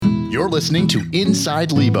You're listening to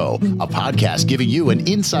Inside Lebo, a podcast giving you an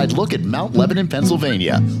inside look at Mount Lebanon,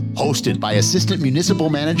 Pennsylvania. Hosted by Assistant Municipal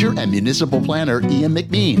Manager and Municipal Planner Ian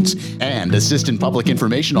McMeans and Assistant Public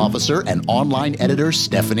Information Officer and Online Editor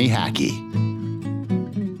Stephanie Hackey.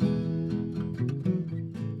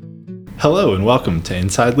 Hello and welcome to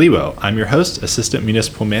Inside Lebo. I'm your host, Assistant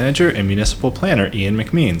Municipal Manager and Municipal Planner Ian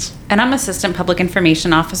McMeans. And I'm Assistant Public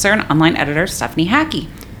Information Officer and Online Editor Stephanie Hackey.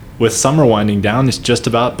 With summer winding down, it's just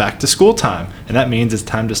about back to school time, and that means it's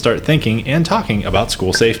time to start thinking and talking about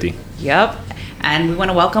school safety. Yep. And we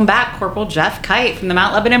want to welcome back Corporal Jeff Kite from the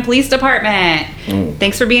Mount Lebanon Police Department.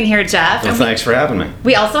 Thanks for being here, Jeff. Well, thanks for having me.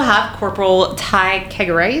 We also have Corporal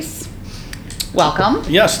Kegarise. Welcome.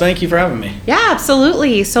 Yes, thank you for having me. Yeah,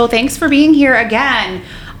 absolutely. So thanks for being here again.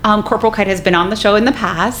 Corporal Kite has been on the show in the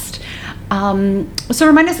past. So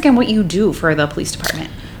remind us again what you do for the police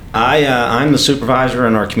department. I'm the supervisor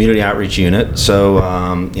in our community outreach unit. So,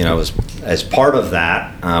 as part of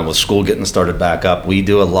that, with school getting started back up, we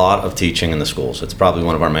do a lot of teaching in the schools. It's probably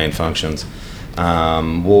one of our main functions.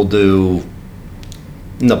 We'll do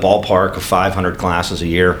in the ballpark of 500 classes a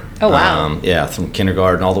year. Oh, wow. From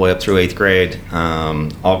kindergarten all the way up through 8th grade.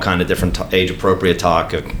 All kind of different age-appropriate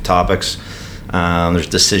topics. There's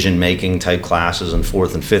decision-making type classes in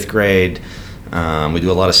 4th and 5th grade. We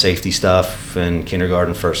do a lot of safety stuff in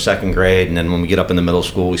kindergarten, 1st, 2nd grade, and then when we get up in the middle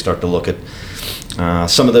school, we start to look at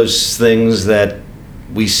some of those things that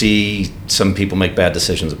we see some people make bad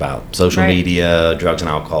decisions about. Social media, drugs and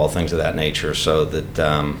alcohol, things of that nature, so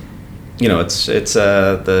that it's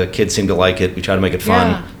the kids seem to like it. We try to make it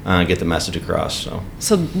fun, get the message across.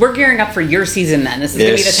 So we're gearing up for your season then. This is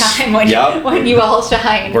going to be the time when you all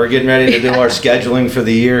shine. We're getting ready to do our scheduling for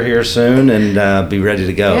the year here soon and be ready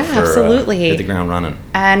to go hit the ground running.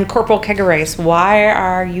 And Corporal Kegarise, why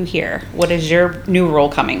are you here? What is your new role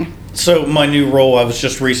coming? So my new role, I was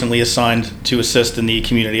just recently assigned to assist in the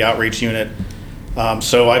community outreach unit.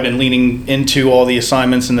 So I've been leaning into all the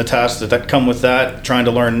assignments and the tasks that come with that, trying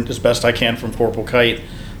to learn as best I can from Corporal Kite.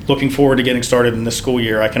 Looking forward to getting started in this school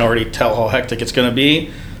year. I can already tell how hectic it's going to be,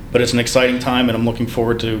 but it's an exciting time, and I'm looking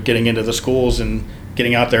forward to getting into the schools and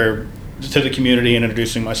getting out there to the community and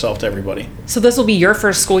introducing myself to everybody. So this will be your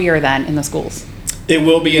first school year then in the schools? It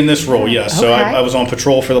will be in this role, yes. Okay. So I was on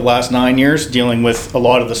patrol for the last 9 years, dealing with a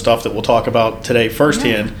lot of the stuff that we'll talk about today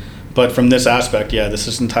firsthand. Yeah. But from this aspect, this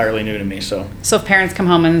is entirely new to me. So if parents come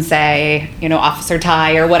home and say, Officer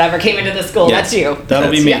Ty or whatever came into the school, that's you. That'll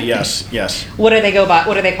be me. Yes. What do they go by?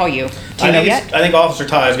 What do they call you? Do you know yet? I think Officer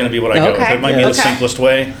Ty is going to be what I go with. It might be the simplest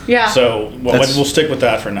way. Yeah. So we'll stick with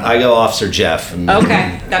that for now. I go Officer Jeff. And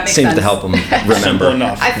that makes seems sense. to help them remember. Simple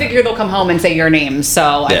enough. I figure they'll come home and say your name,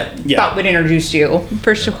 so I thought we'd introduce you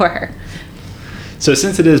for sure. So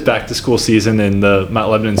since it is back to school season and the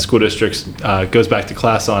Mount Lebanon School District goes back to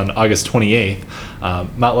class on August 28th,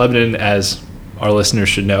 Mount Lebanon, as our listeners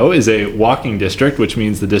should know, is a walking district, which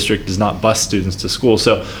means the district does not bus students to school.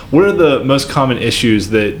 So what are the most common issues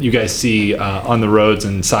that you guys see on the roads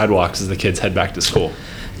and sidewalks as the kids head back to school?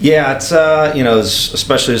 Yeah, it's,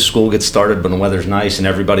 especially as school gets started when the weather's nice and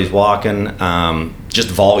everybody's walking, just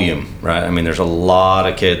volume, right? I mean, there's a lot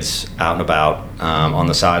of kids out and about on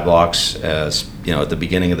the sidewalks, as at the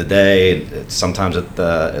beginning of the day, sometimes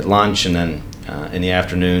at lunch, and then in the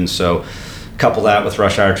afternoon. So couple that with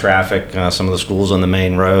rush hour traffic, some of the schools on the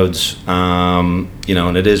main roads, and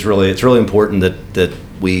it's really important that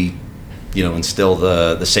we, instill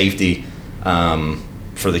the safety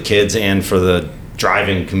for the kids and for the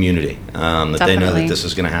driving community, that Definitely. They know that this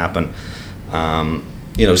is going to happen.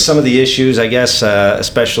 Some of the issues, I guess,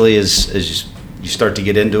 especially as you start to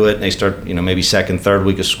get into it and they start, maybe second, third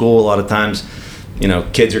week of school, a lot of times,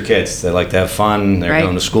 kids are kids. They like to have fun. They're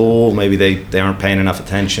going to school. Maybe they aren't paying enough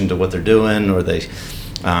attention to what they're doing, or they,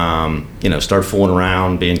 start fooling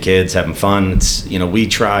around, being kids, having fun. It's, we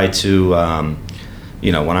try to,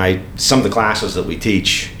 some of the classes that we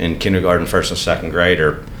teach in kindergarten, 1st and 2nd grade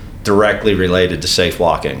are directly related to safe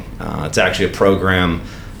walking. It's actually a program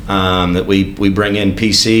that we bring in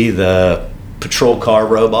PC, the patrol car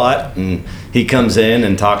robot, and he comes in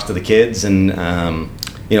and talks to the kids and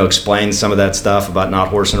explains some of that stuff about not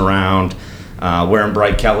horsing around, wearing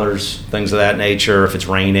bright colors, things of that nature. If it's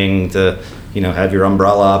raining, to have your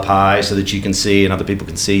umbrella up high so that you can see and other people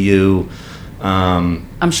can see you.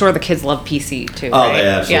 I'm sure the kids love PC too. Oh, they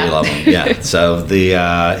absolutely love him. Yeah. So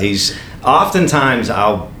he's oftentimes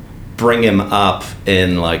I'll bring him up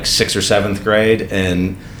in like 6th or 7th grade,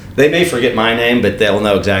 and they may forget my name, but they'll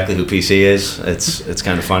know exactly who PC is. It's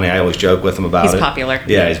kind of funny. I always joke with them about it. He's popular.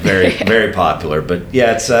 Yeah, he's very, very popular. But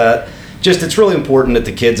yeah, it's really important that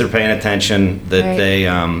the kids are paying attention, that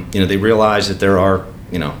they realize that there are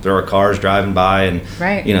there are cars driving by, and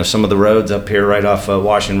Right. some of the roads up here right off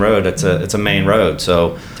Washington Road, it's a main road,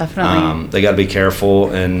 so Definitely. they got to be careful,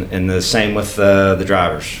 and the same with the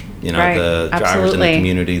drivers. Right. The drivers in Absolutely. the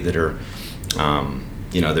community that are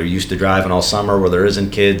they're used to driving all summer where there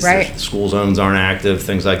isn't kids, Right. the school zones aren't active,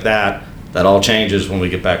 things like that. That all changes when we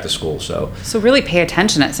get back to school. So really pay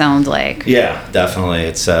attention, it sounds like. yeah, definitely,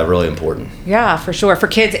 it's really important. Yeah, for sure. For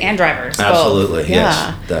kids and drivers. both. Absolutely, Yeah.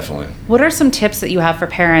 yes, definitely. What are some tips that you have for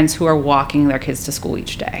parents who are walking their kids to school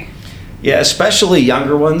each day? Yeah, especially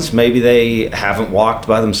younger ones. Maybe they haven't walked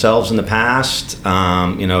by themselves in the past.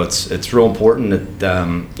 It's real important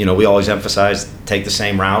that we always emphasize take the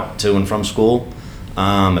same route to and from school.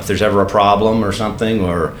 If there's ever a problem or something,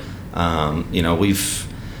 or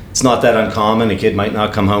it's not that uncommon. A kid might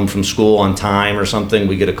not come home from school on time or something.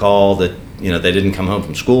 We get a call that they didn't come home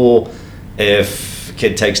from school. If a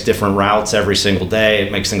kid takes different routes every single day,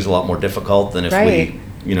 it makes things a lot more difficult than if Right.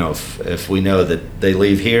 if we know that they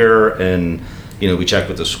leave here and we check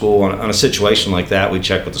with the school on a situation like that. We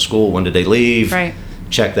check with the school, when did they leave? Right.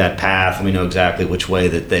 Check that path, and we know exactly which way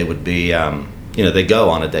that they would be. They go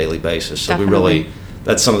on a daily basis. So Definitely.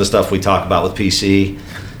 that's some of the stuff we talk about with PC.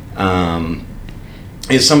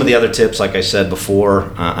 Is some of the other tips, like I said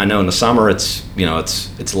before. I know in the summer it's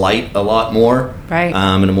light a lot more, Right.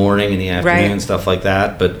 in the morning, in the afternoon, Right. stuff like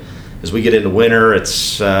that. But as we get into winter,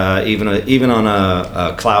 it's even on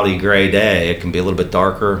a cloudy, gray day, it can be a little bit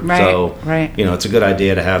darker. Right, So right. it's a good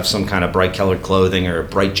idea to have some kind of bright colored clothing or a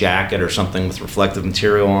bright jacket or something with reflective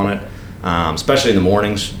material on it, especially in the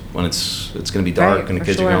mornings when it's going to be dark Right, and the for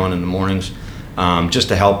kids sure. are going in the mornings, just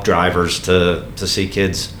to help drivers to see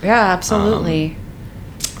kids. Yeah, absolutely.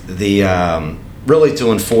 Really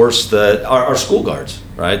to enforce our school guards,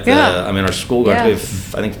 right? Yeah. Our school guards. Yeah. We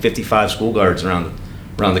have, I think, 55 school guards around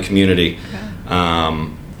the community.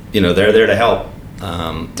 They're there to help. We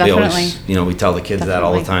always, Definitely. we tell the kids that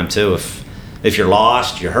all the Definitely. time too. If you're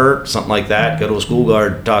lost, you're hurt, something like that, go to a school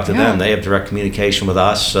guard, talk to Yeah. them. They have direct communication with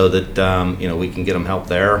us, so that we can get them help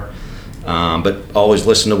there. But always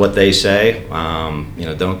listen to what they say.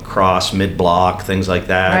 Don't cross mid-block, things like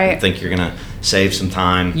that. Right. Think you're gonna save some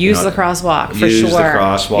time. Use the crosswalk, for Use sure. the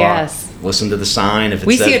crosswalk. Yes. Listen to the sign. If it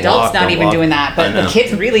We says see adults walk, not don't even walk. doing that, I but the know.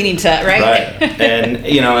 kids really need to, right? Right. And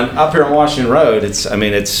and up here on Washington Road, it's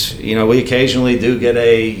we occasionally do get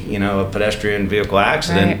a pedestrian vehicle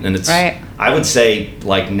accident, Right, and it's right. I would say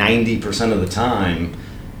like 90% of the time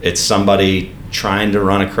it's somebody trying to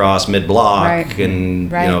run across mid-block, Right.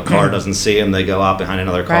 and Right. a car doesn't see them, they go out behind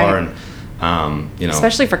another car, Right. and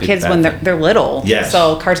Especially for do kids that when thing. they're little. Yes.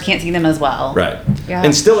 So cars can't see them as well. Right. Yeah.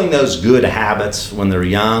 Instilling those good habits when they're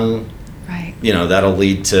young, Right. that'll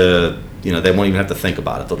lead to, they won't even have to think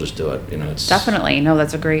about it. They'll just do it. It's Definitely. No,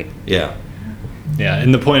 that's a great. Yeah. Yeah,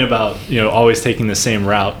 and the point about always taking the same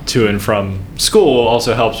route to and from school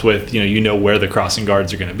also helps with where the crossing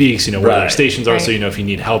guards are going to be, so where their Right. stations are, so Right. if you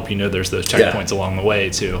need help, there's those Yeah. checkpoints along the way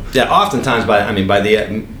too. Yeah. Oftentimes, by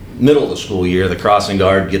the middle of the school year, the crossing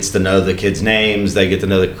guard gets to know the kids' names. They get to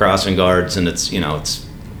know the crossing guards, and it's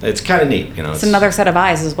kind of neat. It's another set of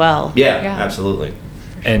eyes as well. Yeah, absolutely.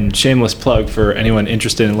 And shameless plug for anyone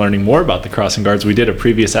interested in learning more about the crossing guards, we did a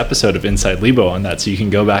previous episode of Inside Lebo on that, so you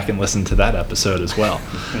can go back and listen to that episode as well.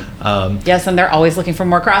 Yes, and they're always looking for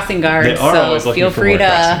more crossing guards. They are so always looking feel for free more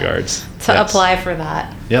crossing guards. to Yes. apply for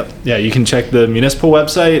that. Yep. Yeah, you can check the municipal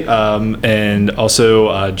website, and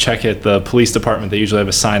also check at the police department. They usually have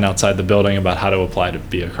a sign outside the building about how to apply to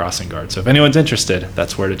be a crossing guard. So if anyone's interested,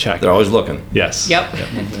 that's where to check. They're always looking. Yes. Yep.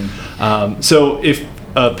 So if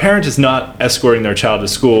a parent is not escorting their child to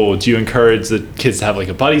school, do you encourage the kids to have like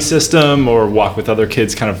a buddy system or walk with other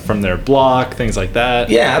kids kind of from their block, things like that?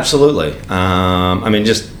 Yeah, absolutely.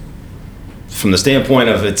 Just from the standpoint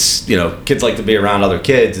of kids like to be around other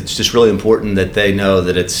kids. It's just really important that they know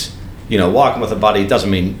that it's, walking with a buddy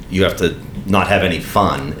doesn't mean you have to not have any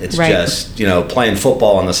fun. It's Right. just, playing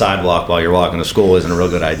football on the sidewalk while you're walking to school isn't a real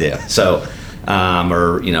good idea. So,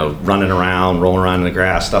 or, running around, rolling around in the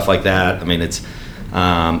grass, stuff like that. It's,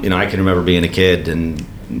 I can remember being a kid, and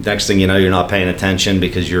next thing you know, you're not paying attention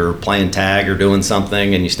because you're playing tag or doing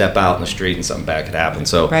something, and you step out in the street and something bad could happen.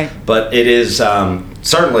 So, Right. but it is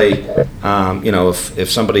certainly, if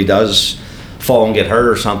somebody does fall and get hurt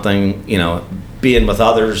or something, being with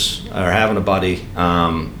others or having a buddy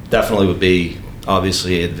definitely would be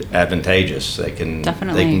obviously advantageous. They can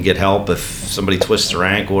Definitely. get help if somebody twists their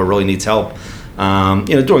ankle or really needs help.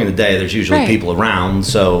 During the day, there's usually Right. people around,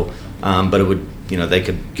 so but it would. They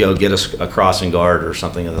could go get a crossing guard or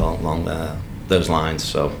something along those lines.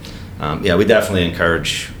 So, we definitely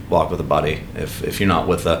encourage walk with a buddy if you're not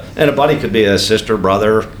with and a buddy could be a sister,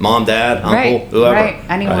 brother, mom, dad, uncle, Right, whoever. right.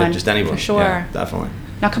 Anyone, just anyone. for sure. Yeah, definitely.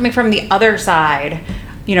 Now, coming from the other side,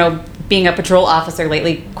 being a patrol officer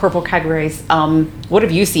lately, Corporal Kegarise, what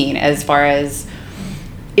have you seen as far as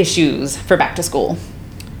issues for back to school?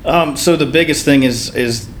 So the biggest thing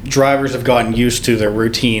is drivers have gotten used to their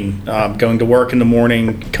routine, going to work in the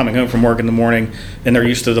morning, coming home from work in the morning, and they're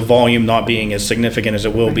used to the volume not being as significant as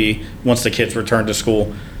it will be once the kids return to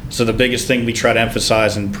school. So the biggest thing we try to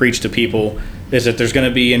emphasize and preach to people is that there's going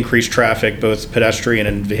to be increased traffic, both pedestrian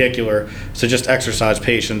and vehicular. So just exercise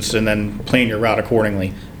patience and then plan your route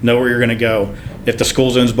accordingly. Know where you're going to go. If the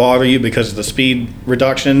school zones bother you because of the speed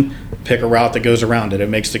reduction, pick a route that goes around it. It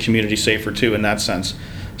makes the community safer too in that sense.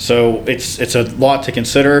 So it's a lot to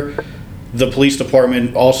consider. The police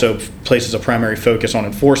department also places a primary focus on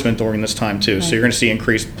enforcement during this time too. Right. So you're going to see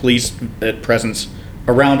increased police presence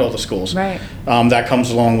around all the schools. Right. That comes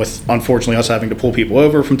along with, unfortunately, us having to pull people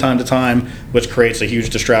over from time to time, which creates a huge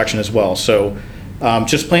distraction as well. So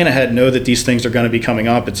just plan ahead, know that these things are going to be coming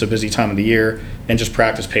up. It's a busy time of the year, and just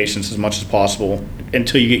practice patience as much as possible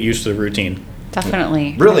until you get used to the routine.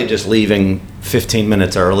 Definitely. Really just leaving 15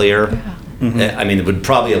 minutes earlier. Yeah. Mm-hmm. I mean, it would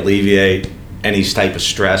probably alleviate any type of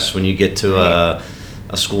stress when you get to a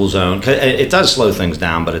school zone. 'Cause it does slow things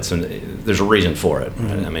down, but there's a reason for it.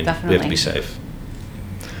 Mm-hmm. I mean, Definitely. we have to be safe.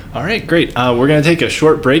 All right, great. We're going to take a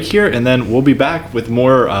short break here, and then we'll be back with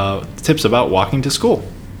more tips about walking to school.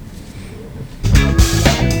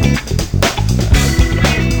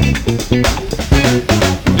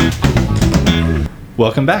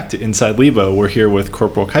 Welcome back to Inside Lebo. We're here with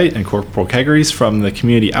Corporal Kite and Corporal Kegarise from the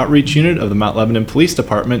Community Outreach Unit of the Mount Lebanon Police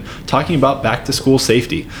Department, talking about back to school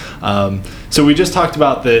safety. So we just talked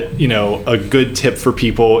about that, a good tip for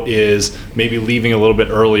people is maybe leaving a little bit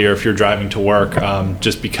earlier if you're driving to work,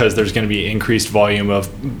 just because there's going to be increased volume of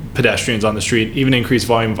pedestrians on the street, even increased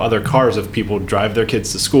volume of other cars if people drive their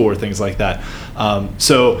kids to school or things like that.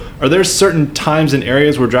 So are there certain times and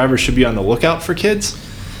areas where drivers should be on the lookout for kids?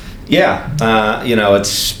 Yeah,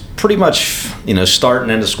 it's pretty much, start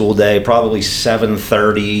and end of school day, probably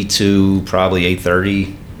 7:30 to probably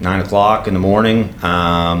 8:30, 9 o'clock in the morning.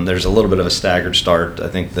 There's a little bit of a staggered start. I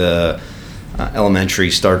think the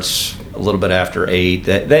elementary starts a little bit after 8.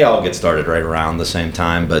 They all get started right around the same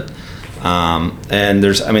time, but and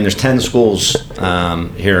there's 10 schools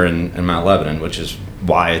here in Mount Lebanon, which is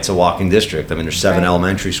why it's a walking district. I mean, there's 7 Right.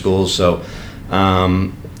 elementary schools, so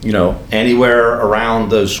anywhere around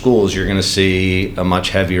those schools, you're going to see a much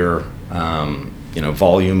heavier,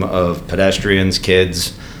 volume of pedestrians,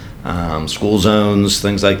 kids, school zones,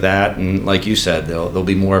 things like that. And like you said, there'll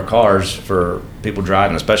be more cars for people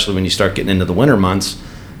driving, especially when you start getting into the winter months.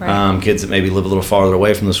 Right. Kids that maybe live a little farther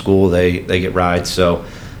away from the school, they get rides. So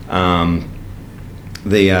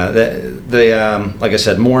like I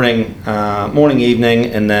said, morning, evening,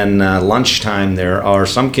 and then lunchtime. There are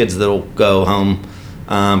some kids that'll go home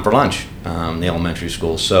for lunch, the elementary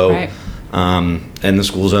school. So, Right. And the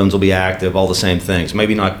school zones will be active, all the same things.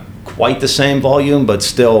 Maybe not quite the same volume, but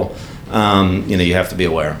still, you have to be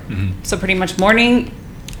aware. So pretty much morning,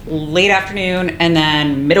 late afternoon, and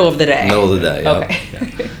then middle of the day. Middle of the day, yep.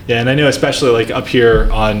 Okay. Yeah, and I know especially like up here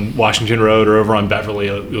on Washington Road or over on Beverly,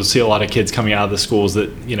 you'll see a lot of kids coming out of the schools that,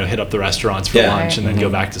 hit up the restaurants for Yeah. lunch and then go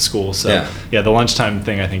back to school. So Yeah. the lunchtime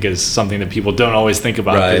thing I think is something that people don't always think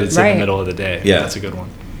about because Right. it's in Right. the middle of the day. Yeah. That's a good one.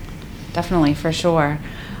 Definitely, for sure.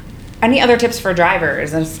 Any other tips for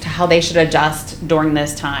drivers as to how they should adjust during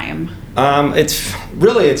this time?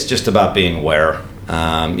 It's just about being aware.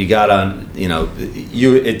 You gotta,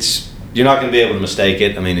 you're not going to be able to mistake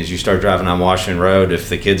it. I mean, as you start driving on Washington Road, if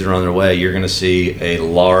the kids are on their way, you're going to see a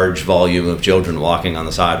large volume of children walking on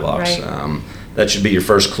the sidewalks. Right. That should be your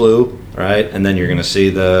first clue, right? And then you're going to see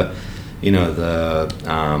the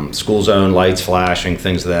school zone lights flashing,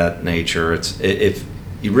 things of that nature. If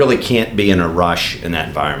you really can't be in a rush in that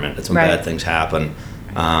environment. It's when Right. bad things happen.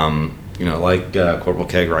 Like Corporal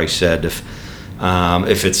Kegarise said, if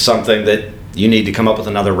it's something that you need to come up with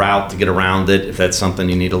another route to get around it, if that's something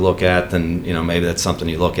you need to look at, then maybe that's something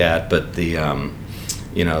you look at. But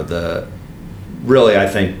really, I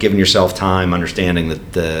think giving yourself time, understanding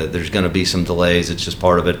that there's going to be some delays, it's just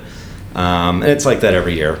part of it. And it's like that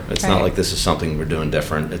every year. It's not Right. like this is something we're doing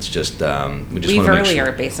different. It's just we just Leave want to make earlier,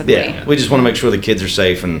 sure. basically. Yeah, we just want to make sure the kids are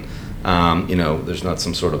safe and there's not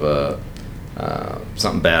some sort of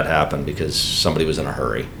something bad happen because somebody was in a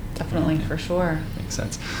hurry. Definitely, for sure. Makes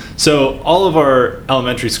sense. So all of our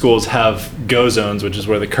elementary schools have go zones, which is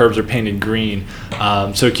where the curbs are painted green.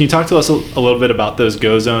 So can you talk to us a little bit about those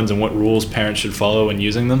go zones and what rules parents should follow when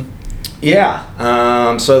using them?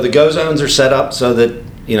 Yeah. So the go zones are set up so that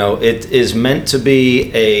it is meant to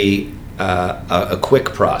be a quick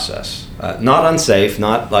process. Not unsafe,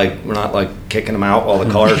 we're not like kicking them out while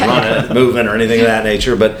the car's running, moving or anything of that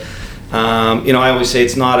nature. But, I always say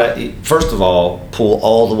it's not first of all, pull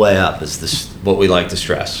all the way up is what we like to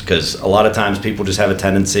stress. Because a lot of times people just have a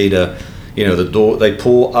tendency to, the door, they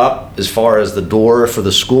pull up as far as the door for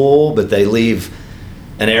the school, but they leave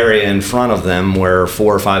an area in front of them where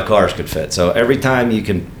 4 or 5 cars could fit. So every time you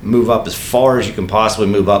can move up as far as you can possibly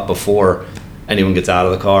move up before anyone gets out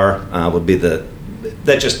of the car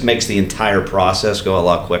that just makes the entire process go a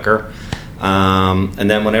lot quicker. And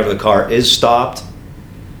then whenever the car is stopped,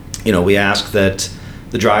 we ask that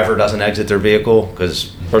the driver doesn't exit their vehicle,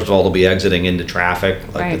 because first of all, they'll be exiting into traffic.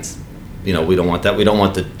 Right. We don't want that. We don't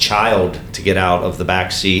want the child to get out of the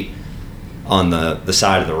back seat on the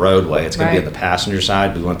side of the roadway. It's going to be on the passenger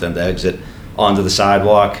side. We want them to exit onto the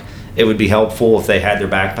sidewalk. It would be helpful if they had their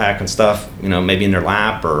backpack and stuff, maybe in their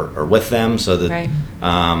lap or with them, so that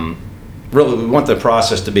really we want the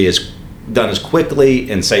process to be done as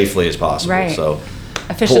quickly and safely as possible. Right. So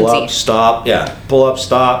efficiency. Pull up,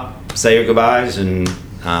 stop, say your goodbyes, and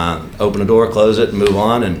open the door, close it, and move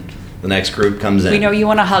on, and the next group comes in. We know you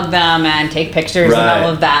want to hug them and take pictures and all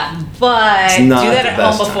of that, but do that at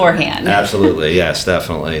home beforehand. Absolutely, yes,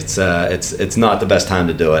 definitely. It's not the best time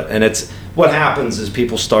to do it, and it's what happens is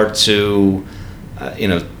people start to,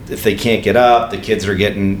 if they can't get up, the kids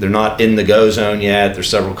they're not in the go zone yet. There's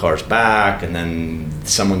several cars back, and then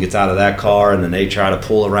someone gets out of that car, and then they try to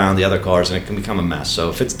pull around the other cars, and it can become a mess. So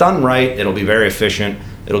if it's done right, it'll be very efficient.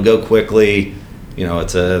 It'll go quickly.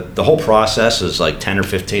 The whole process is like 10 or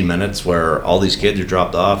 15 minutes where all these kids are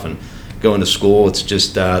dropped off and going to school. It's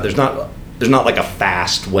just there's not like a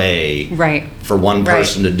fast way for one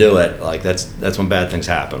person to do it. Like that's when bad things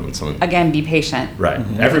happen. When someone again, be patient. Right.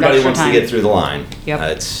 Mm-hmm. Everybody wants to get through the line. Yep.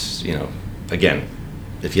 It's again,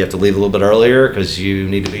 if you have to leave a little bit earlier because you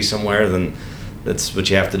need to be somewhere, then that's what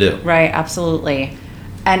you have to do. Right. Absolutely.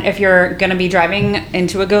 And if you're going to be driving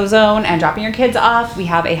into a go zone and dropping your kids off, we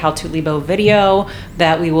have a How to Lebo video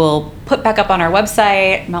that we will put back up on our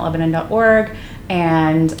website, mountlebanon.org,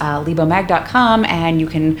 and lebomag.com, and you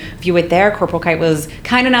can view it there. Corporal Kite was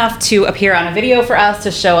kind enough to appear on a video for us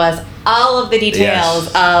to show us all of the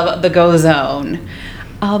details of the go zone.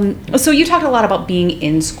 So you talked a lot about being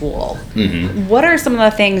in school. Mm-hmm. What are some of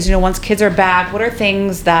the things, once kids are back, what are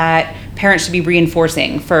things that parents should be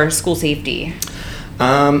reinforcing for school safety?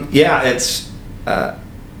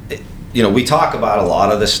 We talk about a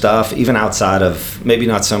lot of this stuff, even outside of maybe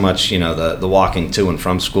not so much, the walking to and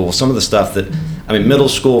from school. Some of the stuff that, middle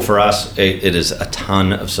school for us, it is a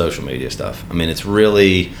ton of social media stuff. It's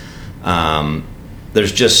really,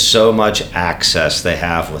 there's just so much access they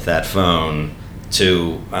have with that phone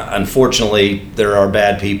to, unfortunately, there are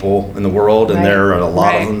bad people in the world, and there are a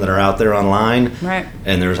lot of them that are out there online,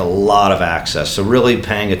 and there's a lot of access. So really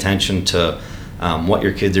paying attention to what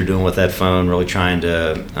your kids are doing with that phone, really trying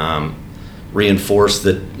to reinforce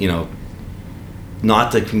that,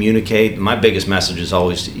 not to communicate. My biggest message is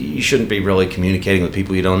always, you shouldn't be really communicating with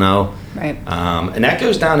people you don't know. Right. And that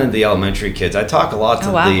goes down into the elementary kids. I talk a lot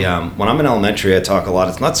to when I'm in elementary, I talk a lot.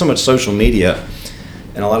 It's not so much social media,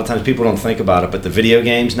 and a lot of times people don't think about it, but the video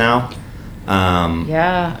games now.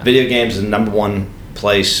 Video games is the number one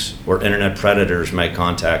place where internet predators make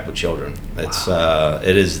contact with children. It's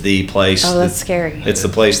it is the place. Oh, that's scary. It's the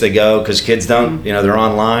place they go because kids don't, they're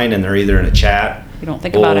online and they're either in a chat. You don't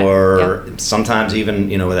think about it. Or sometimes even,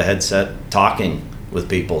 with a headset talking with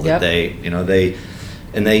people that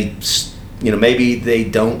maybe they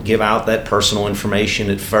don't give out that personal information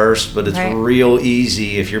at first, but it's real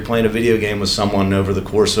easy if you're playing a video game with someone over the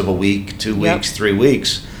course of a week, 2 weeks, 3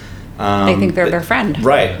 weeks. They think they're their friend.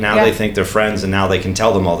 Right. Now they think they're friends, and now they can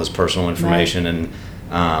tell them all this personal information. And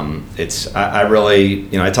I really,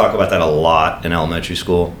 I talk about that a lot in elementary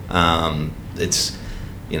school.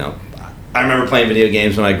 I remember playing video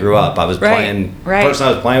games when I grew up. I was playing, the person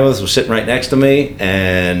I was playing with was sitting right next to me,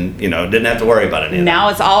 and, didn't have to worry about anything. Now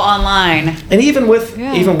it's all online. And even with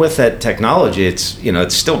that technology, it's,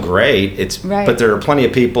 it's still great. But there are plenty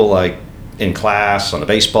of people like in class, on a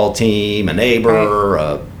baseball team, a neighbor,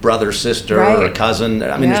 a brother, sister, or a cousin.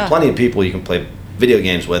 There's plenty of people you can play video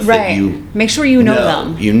games with that you make sure you know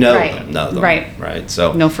them. You know them. Right.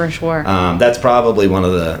 So no, for sure. That's probably one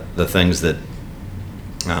of the things that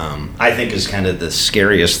I think is kind of the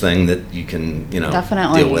scariest thing that you can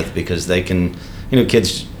definitely deal with, because they can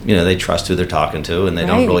kids they trust who they're talking to, and they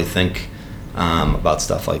don't really think about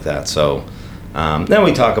stuff like that. So then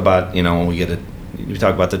we talk about when we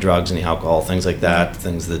talk about the drugs and the alcohol, things like that,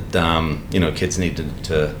 things that kids need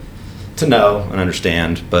to to know and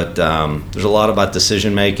understand, but there's a lot about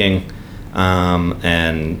decision making,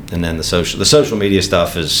 and then the social media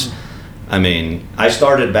stuff is. I mean, I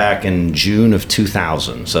started back in June of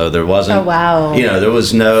 2000, so there wasn't. Oh wow! There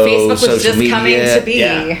was no Facebook was social just media. coming to be.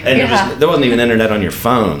 And there wasn't even internet on your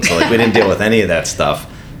phone, so we didn't deal with any of that stuff.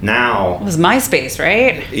 Now it was MySpace,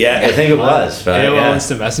 right? Yeah, I think it was. Right? AOL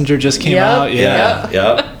Instant Messenger just came out. Yep.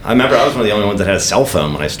 I remember I was one of the only ones that had a cell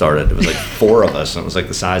phone when I started. It was like 4 of us, and it was like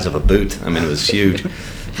the size of a boot. I mean, it was huge.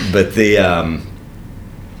 But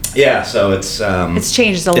so it's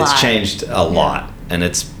changed a lot. It's changed a lot, and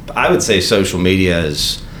I would say social media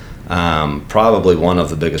is probably one of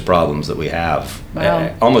the biggest problems that we have.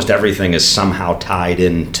 Wow. Almost everything is somehow tied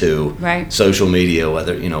into social media,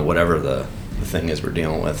 whether whatever the thing is we're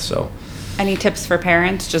dealing with. So, any tips for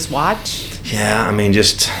parents? Just watch. Yeah, I mean,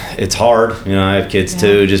 it's hard. I have kids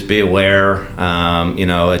too. Just be aware.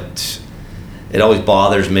 It always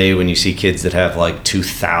bothers me when you see kids that have like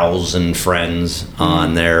 2,000 friends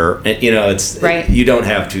on their, you don't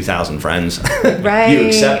have 2,000 friends. Right. You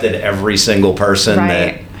accepted every single person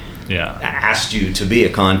that Yeah. asked you to be a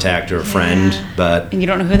contact or a friend, but... And you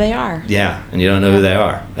don't know who they are. Yeah, and you don't know who they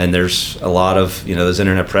are. And there's a lot of, those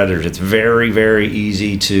internet predators. It's very, very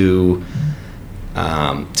easy to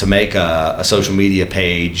make a social media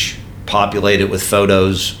page, populate it with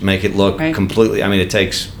photos, make it look completely... I mean, it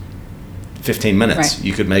takes 15 minutes. Right.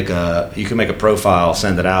 You could make a profile,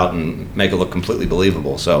 send it out, and make it look completely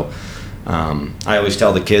believable. So I always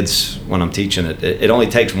tell the kids when I'm teaching it only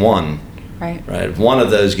takes one. Right. If one of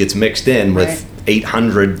those gets mixed in with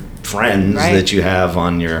 800 friends that you have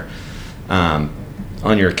on your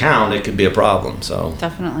account, it could be a problem. So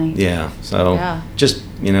definitely. Yeah. So just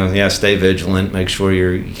stay vigilant. Make sure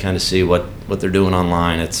you kind of see what they're doing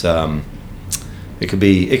online. It's it could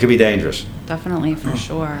be dangerous. Definitely, for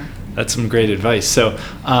sure. That's some great advice. So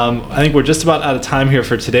I think we're just about out of time here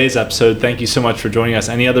for today's episode. Thank you so much for joining us.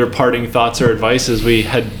 Any other parting thoughts or advice as we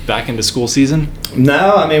head back into school season?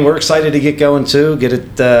 No, I mean, we're excited to get going too. Get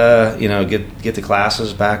it, get the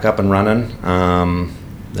classes back up and running.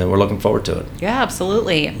 Then we're looking forward to it. Yeah,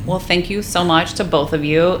 absolutely. Well, thank you so much to both of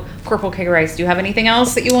you. Corporal Kegarise, do you have anything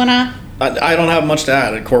else that you want to? I don't have much to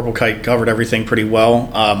add. Corporal Kite covered everything pretty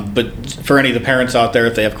well. But for any of the parents out there,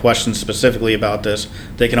 if they have questions specifically about this,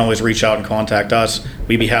 they can always reach out and contact us.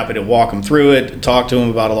 We'd be happy to walk them through it, talk to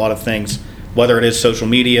them about a lot of things, whether it is social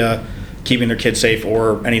media, keeping their kids safe,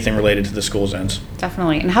 or anything related to the school's ends.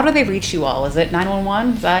 Definitely. And how do they reach you all? Is it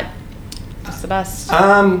 911? Is that just the best?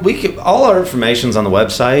 All our information's on the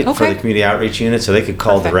website for the community outreach unit, so they could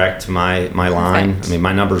call direct to my line. I mean,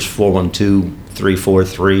 my number's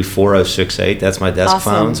 412-343-4068. That's my desk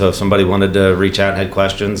phone. So if somebody wanted to reach out and had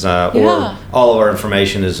questions, or all of our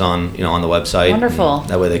information is on the website. Wonderful.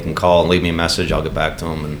 That way they can call and leave me a message. I'll get back to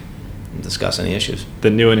them and discuss any issues. The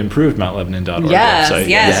new and improved MountLebanon.org website.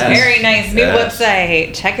 Yes, very nice new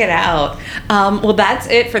website. Check it out. Well, that's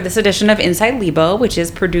it for this edition of Inside Lebo, which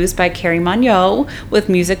is produced by Carrie Monyo, with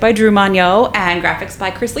music by Drew Monyo and graphics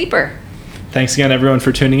by Chris Leeper. Thanks again, everyone,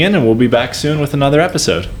 for tuning in, and we'll be back soon with another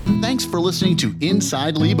episode. Thanks for listening to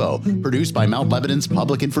Inside Lebo, produced by Mount Lebanon's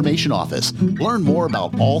Public Information Office. Learn more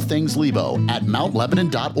about all things Lebo at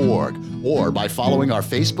mountlebanon.org or by following our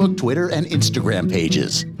Facebook, Twitter, and Instagram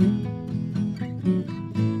pages.